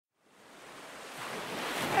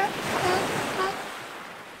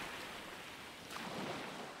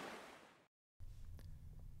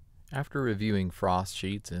After reviewing frost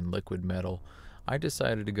sheets and liquid metal, I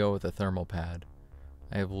decided to go with a thermal pad.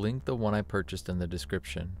 I have linked the one I purchased in the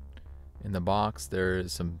description. In the box there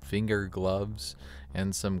is some finger gloves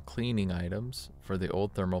and some cleaning items for the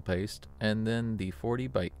old thermal paste, and then the 40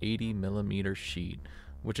 by 80 millimeter sheet,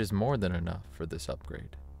 which is more than enough for this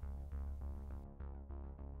upgrade.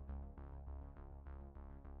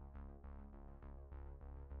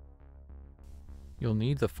 You'll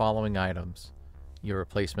need the following items: your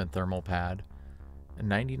replacement thermal pad.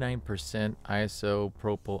 99%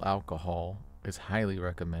 isopropyl alcohol is highly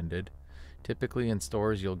recommended. Typically in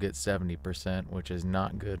stores you'll get 70%, which is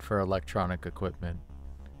not good for electronic equipment.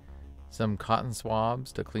 Some cotton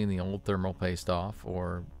swabs to clean the old thermal paste off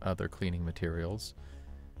or other cleaning materials.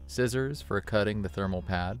 Scissors for cutting the thermal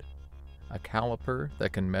pad. A caliper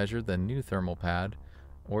that can measure the new thermal pad,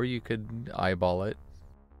 or you could eyeball it.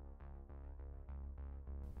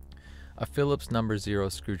 A Phillips No. 0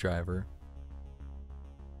 screwdriver.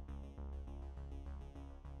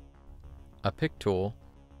 A pick tool.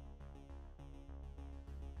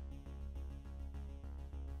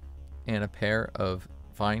 And a pair of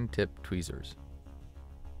fine tip tweezers.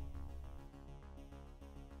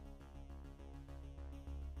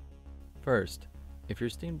 First, if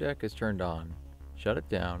your Steam Deck is turned on, shut it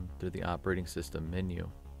down through the operating system menu.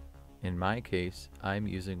 In my case, I'm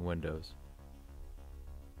using Windows.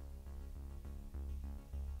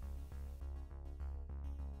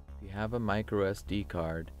 If you have a micro SD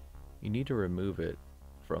card, you need to remove it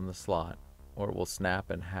from the slot or it will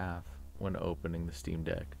snap in half when opening the Steam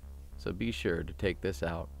Deck. So be sure to take this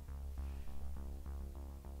out.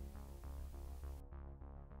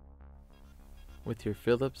 With your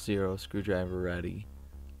Phillips Zero screwdriver ready,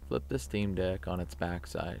 flip the Steam Deck on its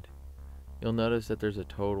backside. You'll notice that there's a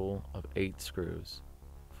total of 8 screws,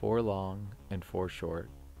 4 long and 4 short.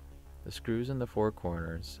 The screws in the 4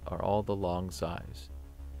 corners are all the long size.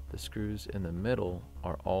 The screws in the middle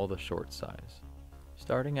are all the short size.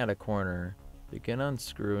 Starting at a corner, begin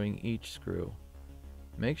unscrewing each screw.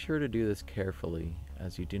 Make sure to do this carefully,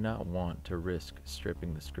 as you do not want to risk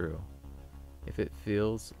stripping the screw. If it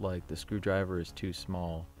feels like the screwdriver is too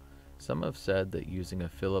small, some have said that using a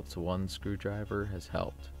Phillips 1 screwdriver has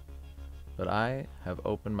helped. But I have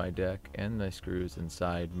opened my deck and my screws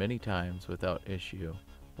inside many times without issue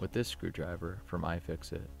with this screwdriver from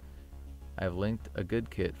iFixit. I have linked a good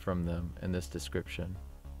kit from them in this description.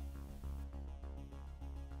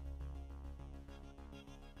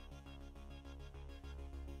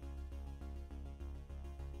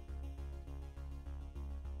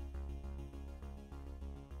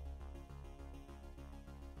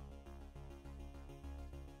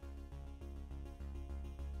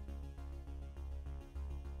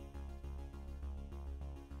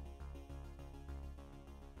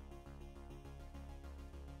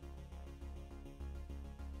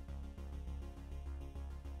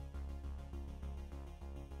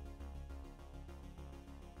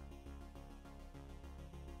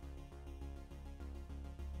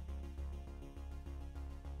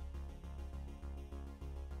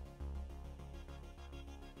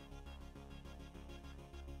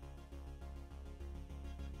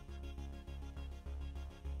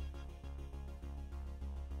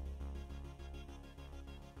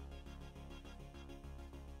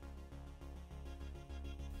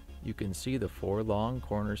 You can see the 4 long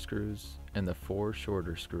corner screws and the 4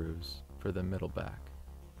 shorter screws for the middle back.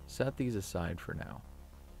 Set these aside for now.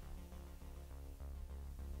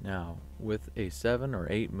 Now, with a 7 or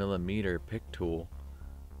 8 millimeter pick tool,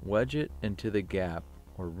 wedge it into the gap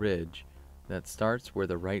or ridge that starts where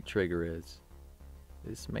the right trigger is.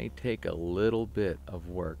 This may take a little bit of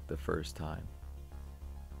work the first time.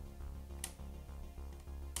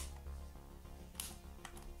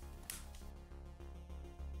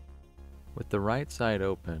 With the right side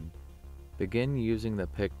open, begin using the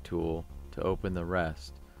pick tool to open the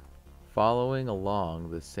rest, following along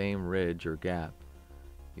the same ridge or gap.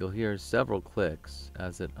 You'll hear several clicks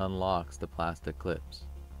as it unlocks the plastic clips.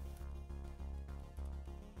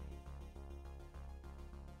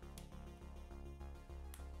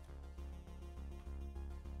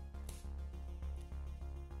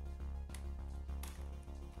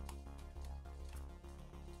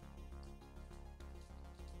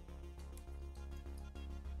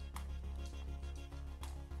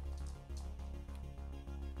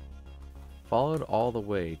 Follow it all the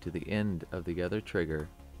way to the end of the other trigger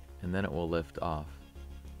and then it will lift off.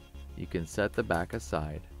 You can set the back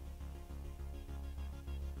aside.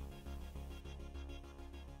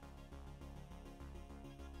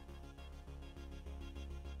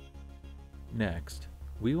 Next,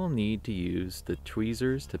 We will need to use the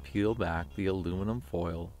tweezers to peel back the aluminum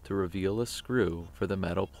foil to reveal a screw for the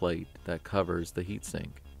metal plate that covers the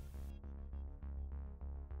heatsink.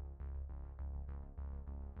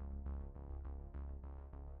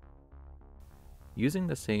 Using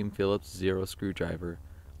the same Phillips zero screwdriver,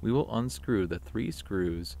 we will unscrew the 3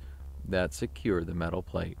 screws that secure the metal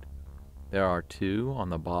plate. There are 2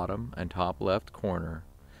 on the bottom and top left corner,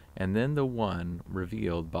 and then the one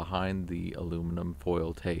revealed behind the aluminum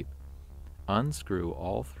foil tape. Unscrew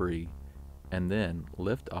all 3 and then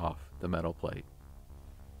lift off the metal plate.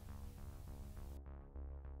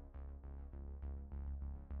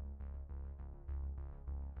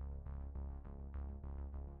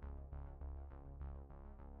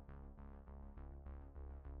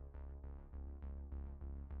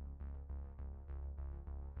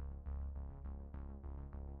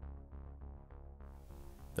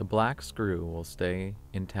 The black screw will stay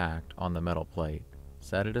intact on the metal plate.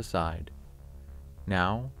 Set it aside.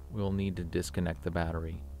 Now we will need to disconnect the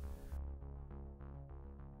battery.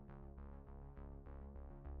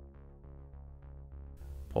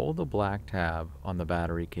 Pull the black tab on the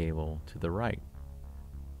battery cable to the right.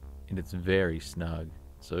 It is very snug,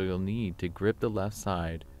 so you'll need to grip the left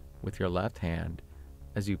side with your left hand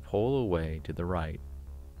as you pull away to the right.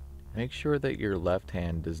 Make sure that your left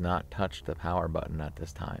hand does not touch the power button at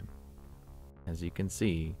this time. As you can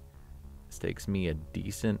see, this takes me a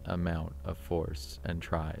decent amount of force and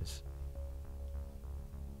tries.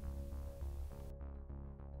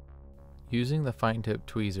 Using the fine tip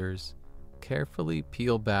tweezers, carefully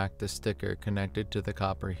peel back the sticker connected to the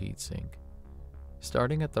copper heatsink.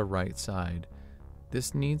 Starting at the right side,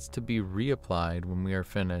 this needs to be reapplied when we are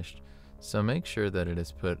finished, so make sure that it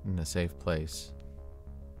is put in a safe place.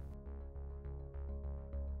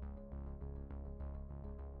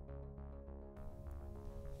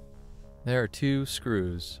 There are 2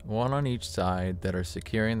 screws, one on each side, that are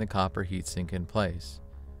securing the copper heatsink in place.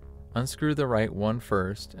 Unscrew the right one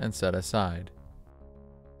first and set aside.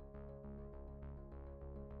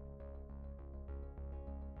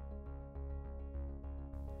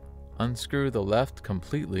 Unscrew the left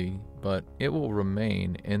completely, but it will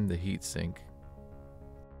remain in the heatsink.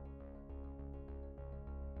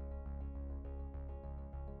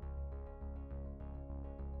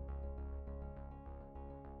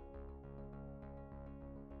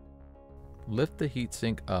 Lift the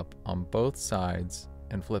heatsink up on both sides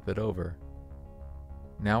and flip it over.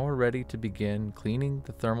 Now we're ready to begin cleaning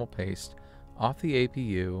the thermal paste off the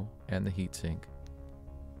APU and the heatsink.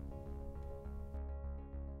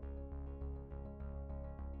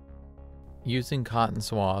 Using cotton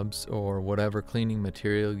swabs or whatever cleaning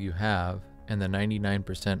material you have and the 99%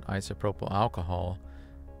 isopropyl alcohol,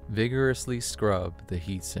 vigorously scrub the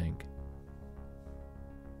heatsink.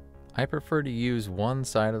 I prefer to use one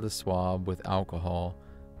side of the swab with alcohol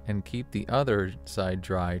and keep the other side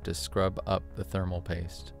dry to scrub up the thermal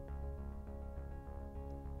paste.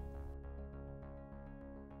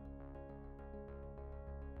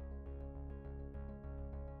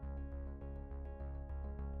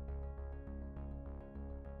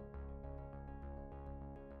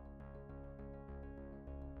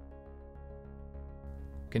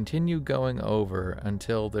 Continue going over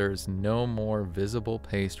until there's no more visible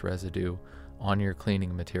paste residue on your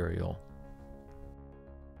cleaning material.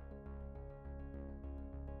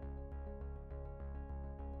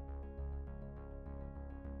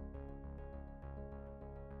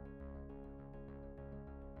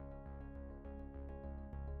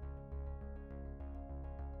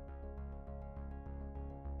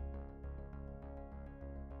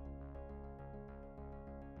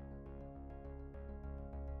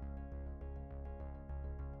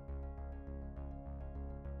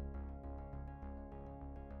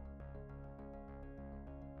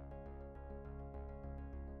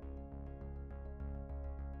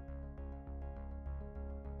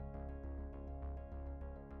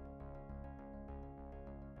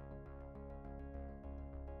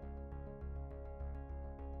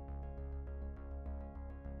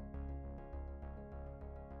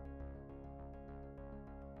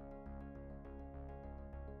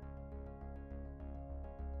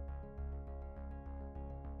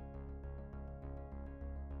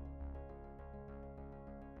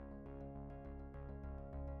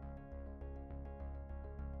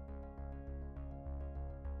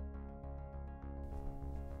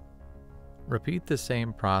 Repeat the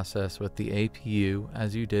same process with the APU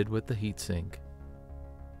as you did with the heatsink.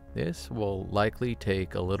 This will likely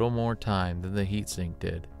take a little more time than the heatsink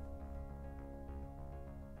did.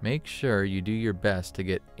 Make sure you do your best to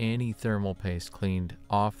get any thermal paste cleaned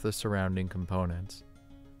off the surrounding components.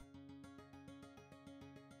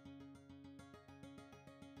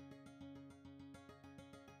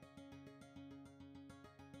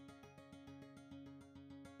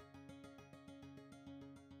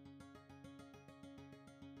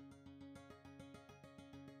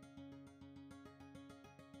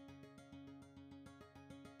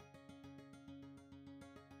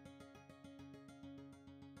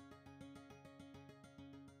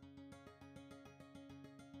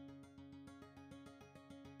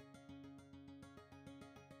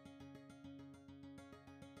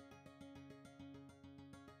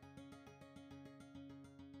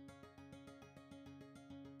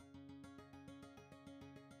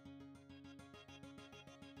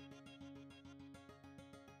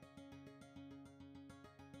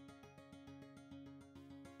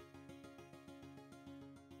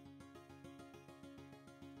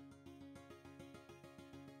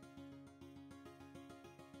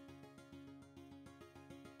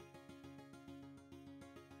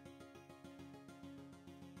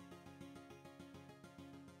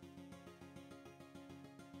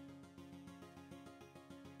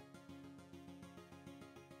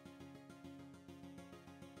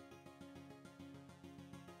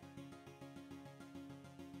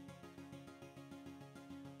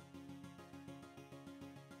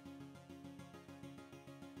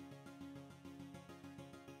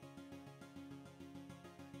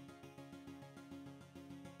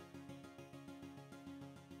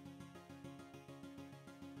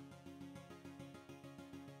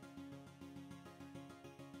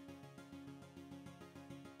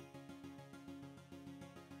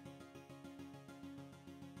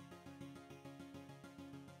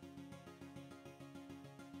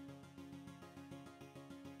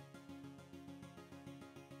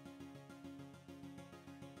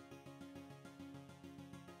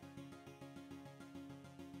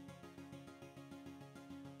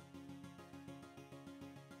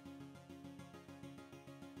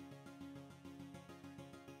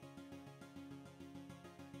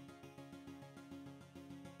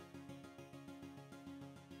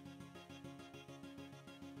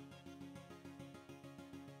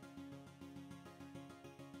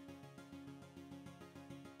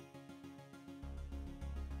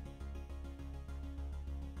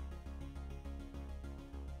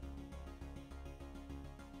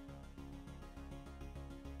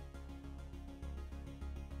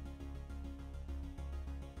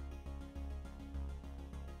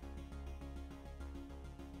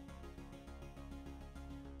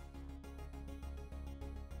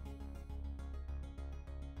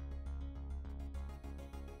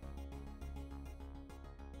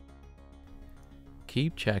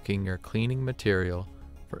 Keep checking your cleaning material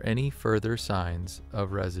for any further signs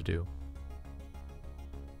of residue.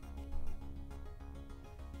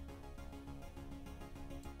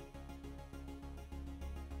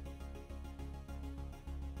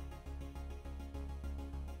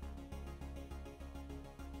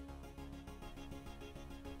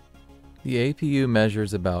 The APU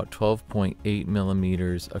measures about 12.8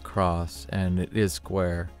 millimeters across, and it is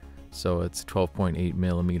square, so it's 12.8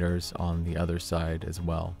 millimeters on the other side as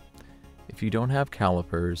well. If you don't have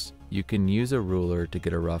calipers, you can use a ruler to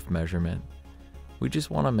get a rough measurement. We just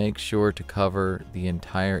want to make sure to cover the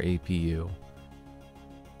entire APU.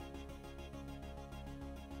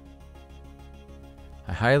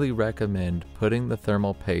 I highly recommend putting the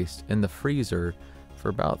thermal paste in the freezer for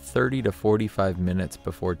about 30 to 45 minutes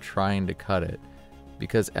before trying to cut it,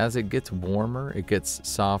 because as it gets warmer, it gets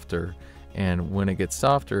softer, and when it gets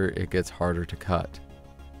softer, it gets harder to cut.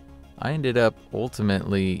 I ended up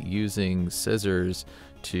ultimately using scissors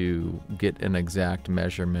to get an exact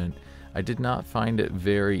measurement. I did not find it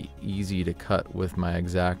very easy to cut with my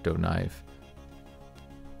X-Acto knife.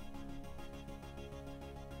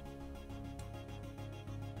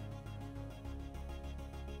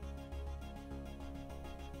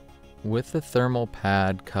 With the thermal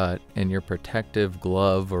pad cut and your protective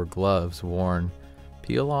glove or gloves worn,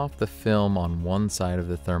 peel off the film on one side of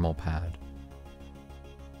the thermal pad.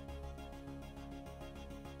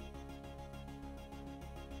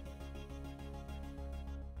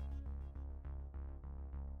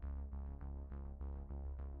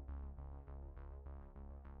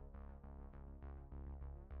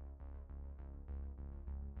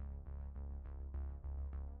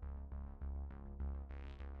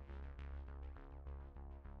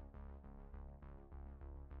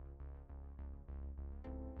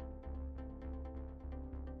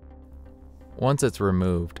 Once it's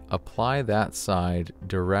removed, apply that side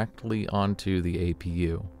directly onto the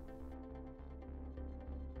APU.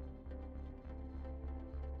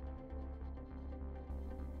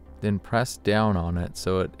 Then press down on it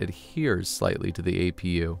so it adheres slightly to the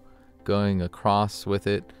APU, going across with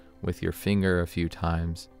it with your finger a few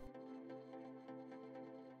times.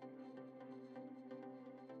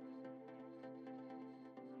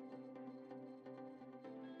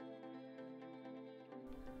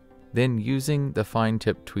 Then, using the fine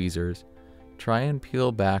tip tweezers, try and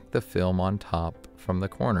peel back the film on top from the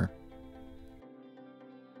corner.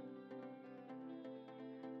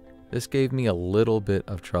 This gave me a little bit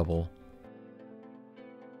of trouble.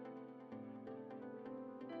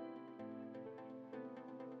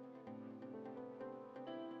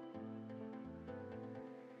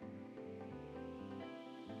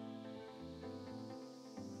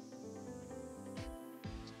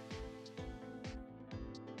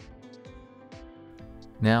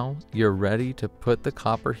 Now you're ready to put the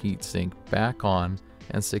copper heatsink back on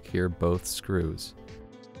and secure both screws.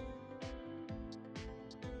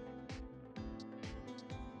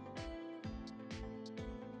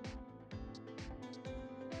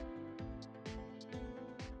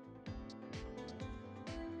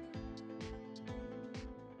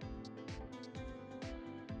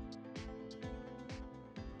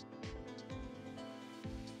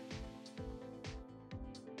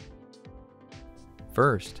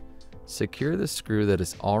 First, secure the screw that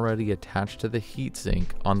is already attached to the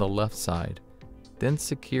heatsink on the left side, then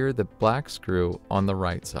secure the black screw on the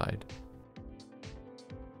right side.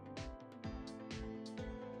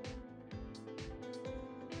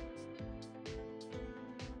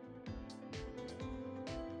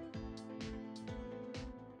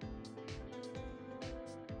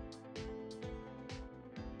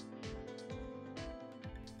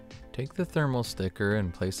 Take the thermal sticker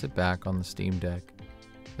and place it back on the steam deck.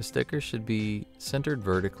 The sticker should be centered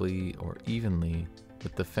vertically or evenly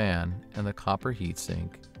with the fan and the copper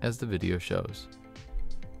heatsink, as the video shows.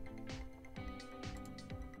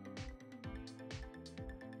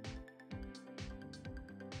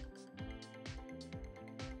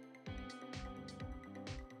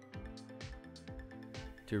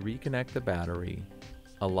 To reconnect the battery,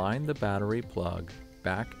 align the battery plug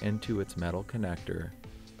back into its metal connector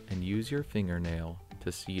and use your fingernail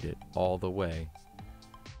to seat it all the way.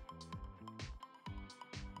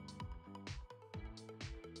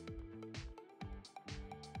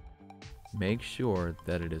 Make sure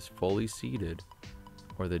that it is fully seated,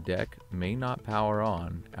 or the deck may not power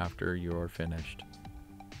on after you're finished.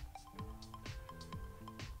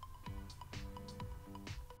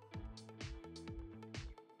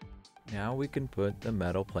 Now we can put the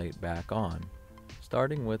metal plate back on,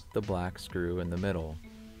 starting with the black screw in the middle.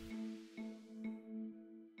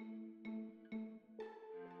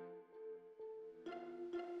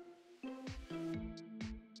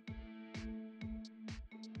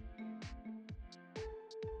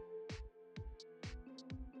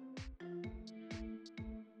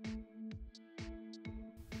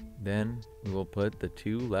 Then we will put the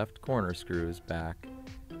 2 left corner screws back,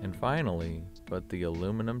 and finally put the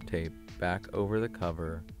aluminum tape back over the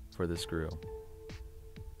cover for the screw.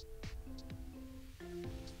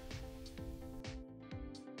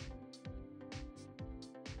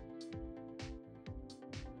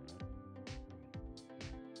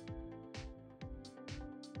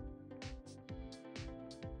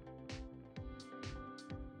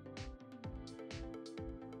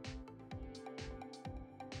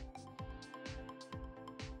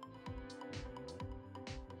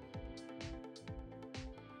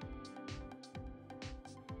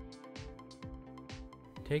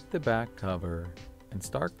 Take the back cover and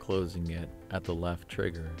start closing it at the left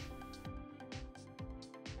trigger.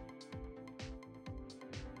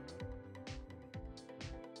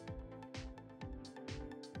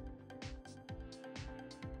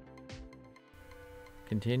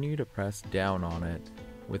 Continue to press down on it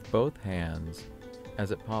with both hands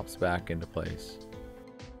as it pops back into place.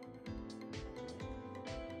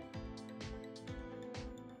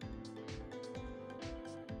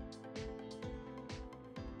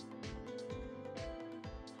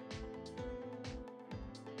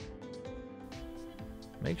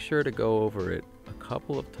 Make sure to go over it a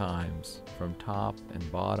couple of times from top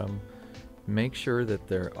and bottom. Make sure that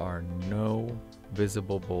there are no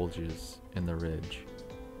visible bulges in the ridge.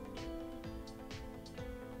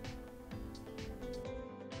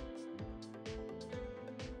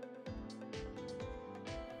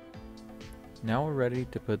 Now we're ready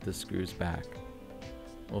to put the screws back.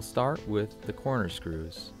 We'll start with the corner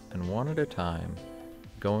screws, and one at a time,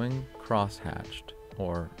 going cross-hatched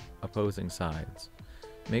or opposing sides.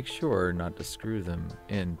 Make sure not to screw them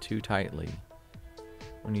in too tightly.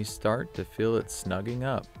 When you start to feel it snugging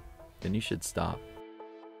up, then you should stop.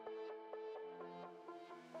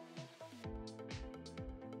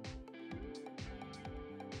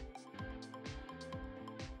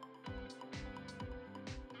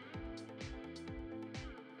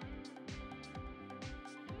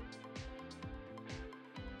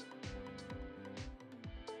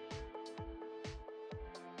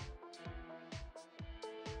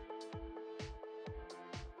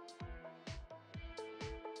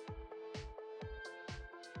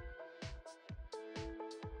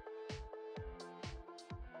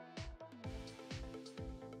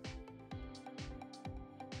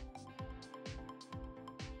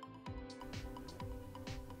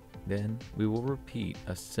 Then we will repeat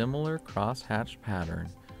a similar cross-hatched pattern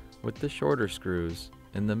with the shorter screws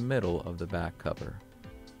in the middle of the back cover.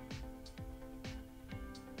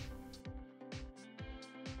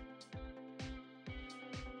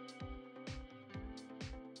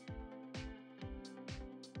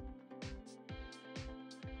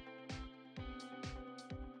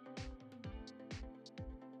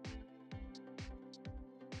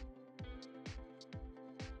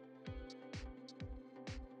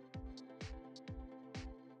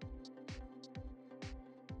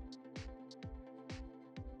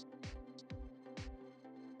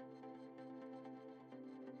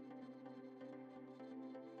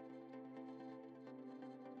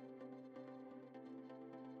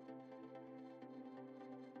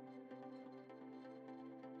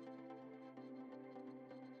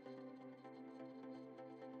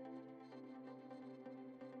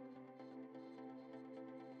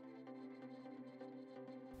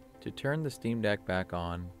 To turn the Steam Deck back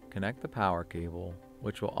on, connect the power cable,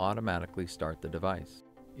 which will automatically start the device.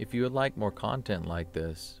 If you would like more content like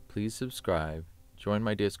this, please subscribe, join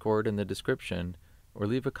my Discord in the description, or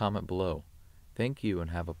leave a comment below. Thank you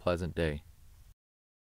and have a pleasant day.